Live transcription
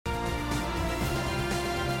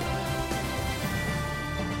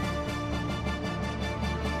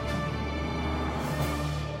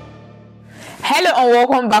Hello and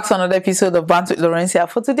welcome back to another episode of Bant with Laurencia.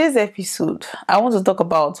 For today's episode, I want to talk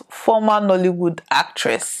about former Nollywood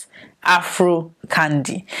actress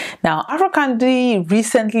Afrocandy. Now, Afrocandy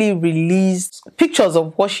recently released pictures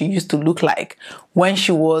of what she used to look like when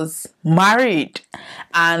she was married.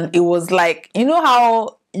 And it was like, you know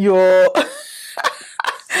how your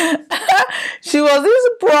she was this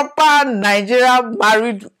proper Nigerian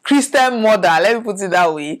married Christian mother, let me put it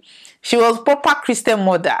that way. She was proper Christian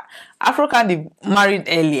mother. Afrocandy married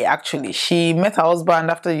early, actually. She met her husband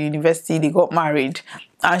after university, they got married,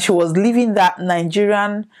 and she was living that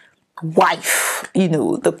Nigerian wife, you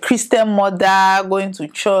know, the Christian mother, going to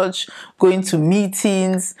church, going to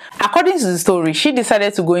meetings. According to the story, she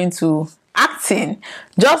decided to go into acting,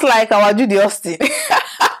 just like our Judy Austin.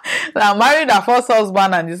 Now married her first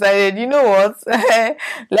husband and decided, you know what,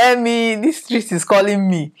 this street is calling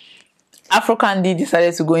me. Afrocandy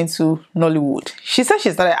decided to go into Nollywood. She said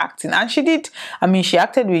she started acting, and she did. I mean, she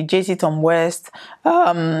acted with JT Tom West,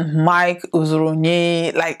 Mike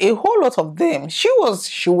Uzuronye, like a whole lot of them. She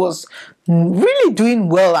was really doing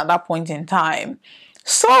well at that point in time.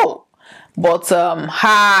 So, but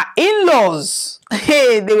her in-laws,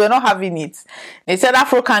 hey, they were not having it. They said,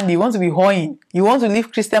 Afrocandy, you want to be hoeing, you want to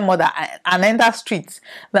leave Christian mother and enter streets.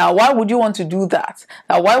 Now, why would you want to do that?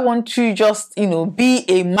 Now, why won't you just, be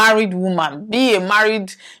a married woman, be a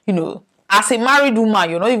married, as a married woman,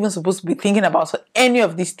 you're not even supposed to be thinking about any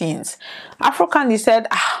of these things. Afrocandy said,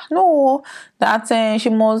 no, that she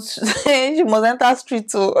must enter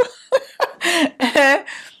streets too.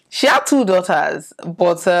 She had 2 daughters,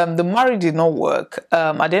 but the marriage did not work.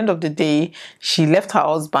 At the end of the day, she left her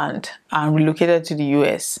husband and relocated to the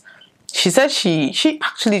US. She said she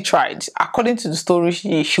actually tried. According to the story,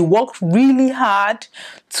 she worked really hard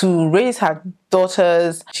to raise her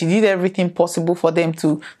daughters. She did everything possible for them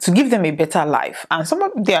to give them a better life. And some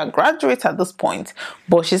of them are graduates at this point.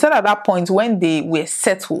 But she said at that point, when they were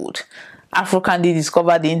settled, Afrocandy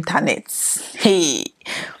discovered the internet. Hey,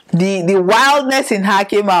 the wildness in her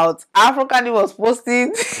came out. Afrocandy was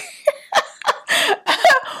posting.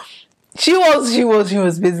 she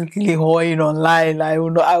was basically hoeing online. I will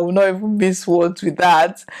not even miss words with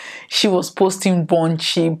that. She was posting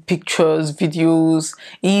bunchy pictures, videos.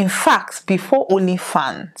 In fact, before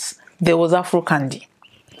OnlyFans, there was Afrocandy.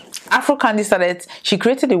 Afrocandy she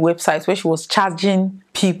created a website where she was charging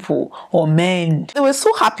people or men. They were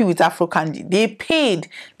so happy with Afrocandy. They paid,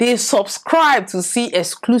 they subscribed to see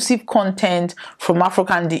exclusive content from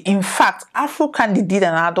Afrocandy. In fact, Afrocandy did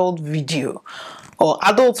an adult video or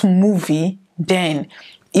adult movie. Then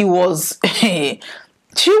it was, she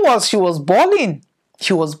was balling.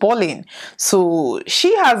 She was balling. So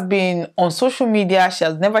she has been on social media. She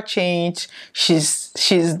has never changed. She's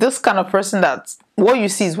this kind of person that what you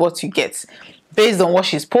see is what you get based on what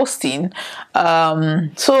she's posting.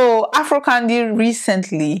 So Afrocandy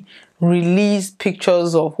recently released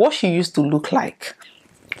pictures of what she used to look like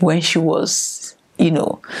when she was,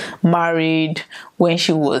 married, when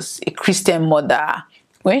she was a Christian mother,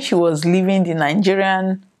 when she was living the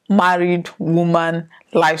Nigerian married woman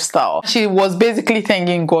lifestyle. She was basically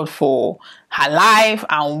thanking God for her life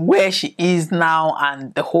and where she is now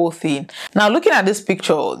and the whole thing. Now, looking at this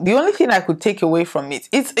picture, the only thing I could take away from it's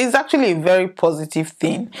actually a very positive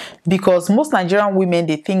thing, because most Nigerian women,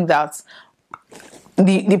 they think that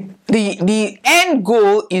the end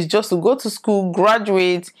goal is just to go to school,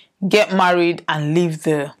 graduate, get married, and live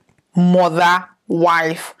the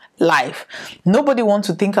mother-wife life. Nobody wants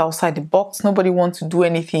to think outside the box. Nobody wants to do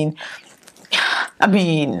anything. I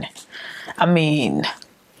mean,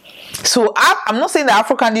 so I'm not saying that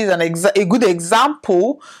Afrocandy is a good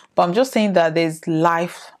example, but I'm just saying that there's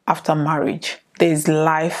life after marriage. There's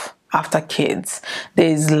life after kids.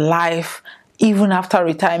 There's life even after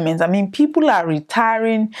retirement. I mean, people are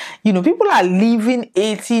retiring, people are living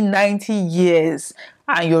 80, 90 years,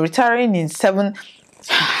 and you're retiring in 7.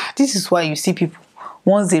 This is why you see people,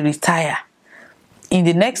 once they retire, in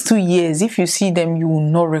the next 2 years, if you see them, you will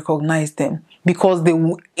not recognize them, because they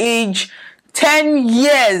will age 10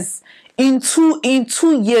 years. In two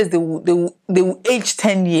years, they will age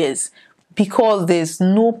 10 years, because there's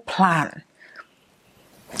no plan.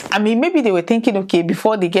 I mean, maybe they were thinking, okay,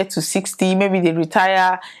 before they get to 60, maybe they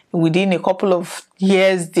retire within a couple of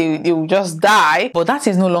years, they will just die. But that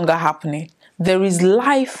is no longer happening. There is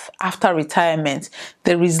life after retirement.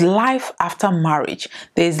 There is life after marriage.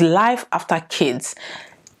 There is life after kids.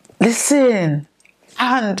 Listen,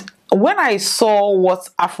 and when I saw what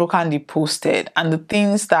Afrocandy posted and the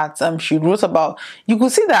things that she wrote about, you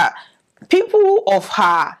could see that people of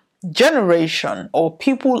her generation or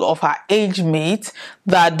people of her age mate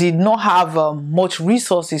that did not have much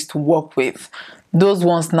resources to work with. Those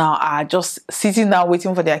ones now are just sitting down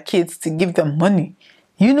waiting for their kids to give them money,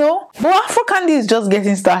 you know. But Afrocandy is just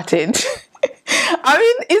getting started. I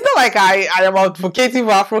mean, it's not like I am advocating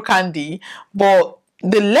for Afrocandy, but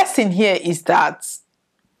the lesson here is that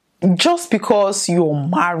just because you're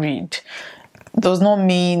married does not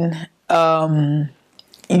mean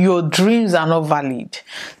your dreams are not valid.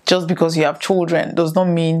 Just because you have children does not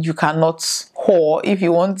mean you cannot whore if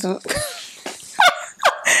you want to.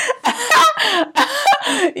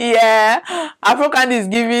 Yeah, Afrocandy is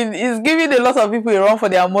giving a lot of people a run for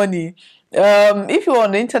their money. If you're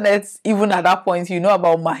on the internet, even at that point, you know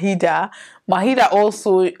about Mahida. Mahida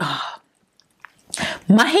also.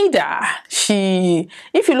 Mahida,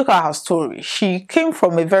 if you look at her story, she came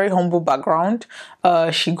from a very humble background.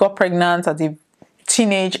 She got pregnant at a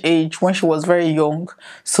teenage age when she was very young.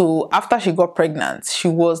 So after she got pregnant, she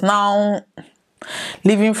was now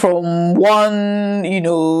living from one,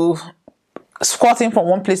 squatting from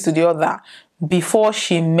one place to the other before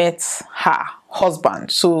she met her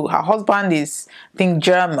husband. So her husband is, I think,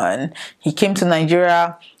 German. He came to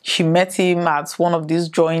Nigeria. She met him at one of these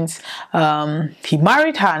joints. He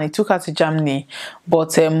married her and he took her to Germany. But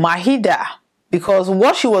Mahida, because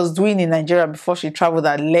what she was doing in Nigeria before she traveled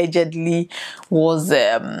allegedly was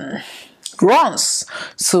runs.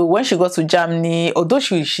 So when she got to Germany, although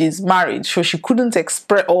she's married, so she couldn't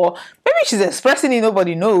express, or maybe she's expressing it,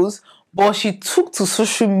 nobody knows. But she took to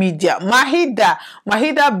social media.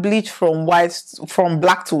 Mahida bleached from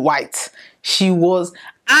black to white. She was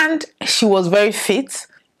very fit.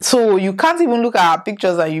 So you can't even look at her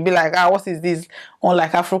pictures and you be like, what is this?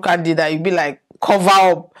 Unlike Afrocandy that you be like, cover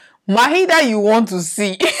up. Mahida you want to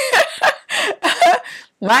see.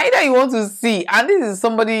 Mahida you want to see. And this is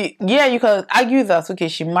somebody, yeah, you can argue that, okay,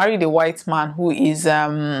 she married a white man who is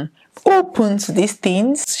open to these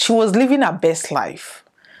things. She was living her best life,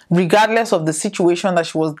 regardless of the situation that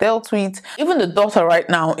she was dealt with. Even the daughter right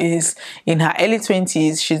now is in her early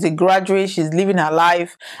 20s. She's a graduate. She's living her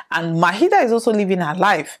life. And Mahida is also living her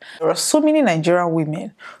life. There are so many Nigerian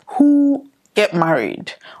women who get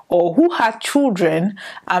married or who had children,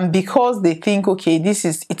 and because they think, okay, it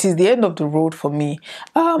is the end of the road for me.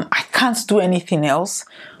 I can't do anything else.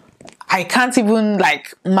 I can't even,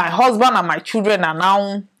 like, my husband and my children are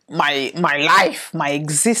now my life, my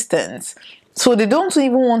existence. So they don't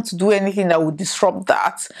even want to do anything that would disrupt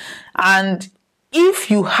that. And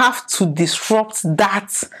if you have to disrupt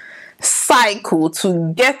that cycle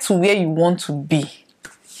to get to where you want to be,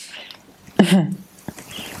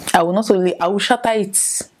 I will shatter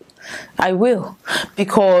it. I will.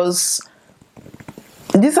 Because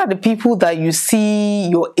these are the people that you see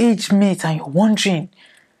your age mate and you're wondering,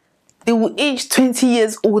 they will age 20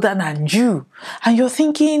 years older than you. And you're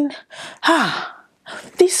thinking,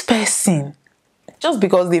 this person, just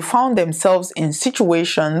because they found themselves in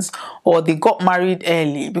situations or they got married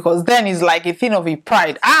early, because then it's like a thing of a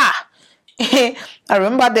pride. I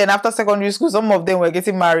remember then after secondary school, some of them were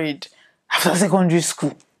getting married after secondary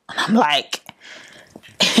school. And I'm like,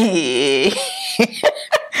 hey.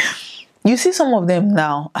 You see some of them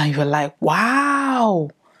now and you're like, wow,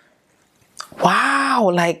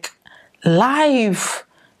 like life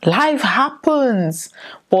happens.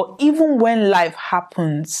 But even when life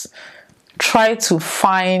happens, try to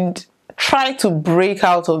break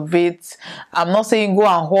out of it. I'm not saying go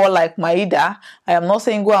and whore like Maida. I am not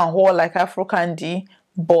saying go and whore like Afrocandy,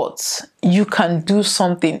 but you can do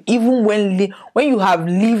something. Even when you have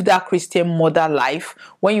lived that Christian mother life,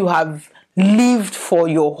 when you have lived for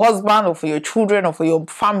your husband or for your children or for your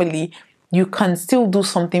family, you can still do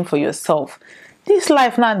something for yourself. This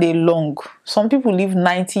life now, they long. Some people live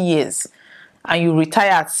 90 years. And you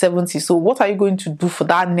retire at 70. So what are you going to do for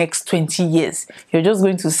that next 20 years? You're just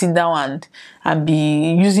going to sit down and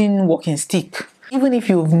be using walking stick. Even if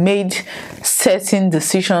you've made certain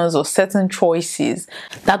decisions or certain choices,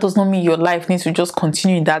 that does not mean your life needs to just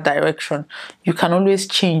continue in that direction. You can always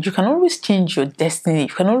change. You can always change your destiny. You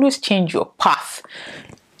can always change your path.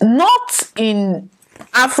 Not in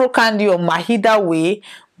Afrocandy or Mahida way,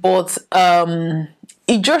 but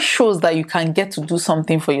it just shows that you can get to do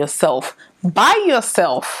something for yourself, by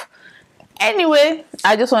yourself. Anyway,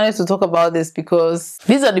 I just wanted to talk about this because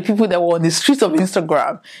these are the people that were on the streets of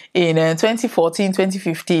Instagram in 2014,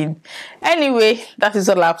 2015. Anyway, that is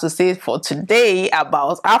all I have to say for today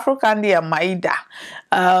about Afrocandy and Maida.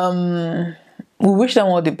 We wish them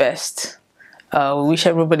all the best. We wish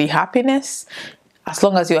everybody happiness. As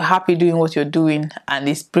long as you're happy doing what you're doing and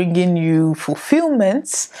it's bringing you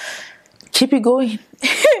fulfillment, keep it going.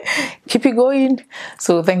 keep it going.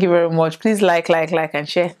 So thank you very much. Please like and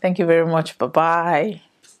share. Thank you very much. Bye bye.